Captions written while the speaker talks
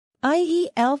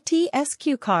IELTS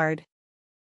cue card.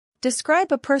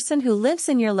 Describe a person who lives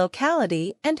in your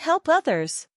locality and help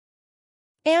others.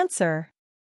 Answer.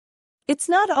 It's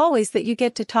not always that you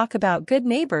get to talk about good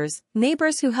neighbors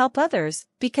who help others,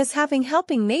 because having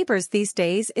helping neighbors these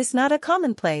days is not a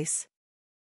commonplace.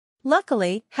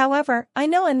 Luckily, however, I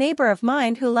know a neighbor of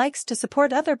mine who likes to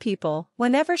support other people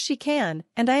whenever she can,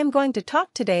 and I am going to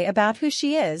talk today about who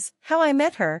she is, how I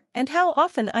met her, and how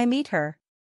often I meet her.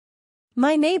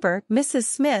 My neighbor, Mrs.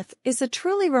 Smith, is a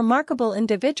truly remarkable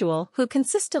individual who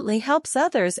consistently helps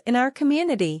others in our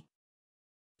community.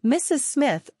 Mrs.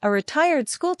 Smith, a retired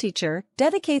schoolteacher,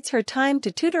 dedicates her time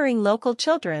to tutoring local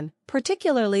children,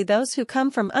 particularly those who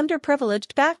come from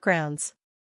underprivileged backgrounds.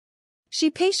 She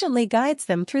patiently guides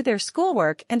them through their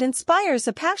schoolwork and inspires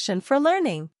a passion for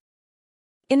learning.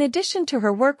 In addition to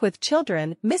her work with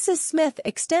children, Mrs. Smith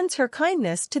extends her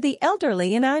kindness to the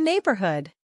elderly in our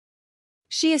neighborhood.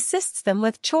 She assists them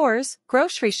with chores,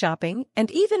 grocery shopping, and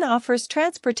even offers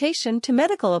transportation to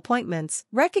medical appointments,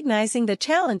 recognizing the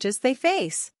challenges they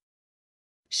face.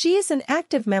 She is an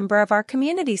active member of our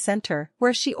community center,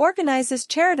 where she organizes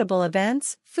charitable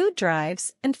events, food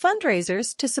drives, and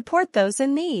fundraisers to support those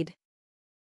in need.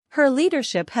 Her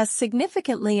leadership has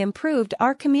significantly improved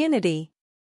our community.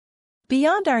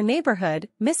 Beyond our neighborhood,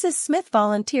 Mrs. Smith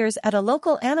volunteers at a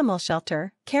local animal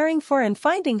shelter, caring for and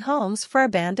finding homes for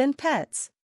abandoned pets.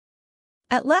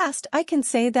 At last, I can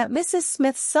say that Mrs.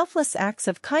 Smith's selfless acts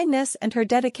of kindness and her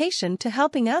dedication to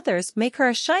helping others make her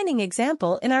a shining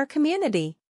example in our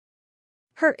community.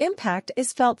 Her impact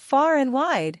is felt far and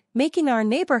wide, making our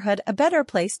neighborhood a better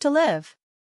place to live.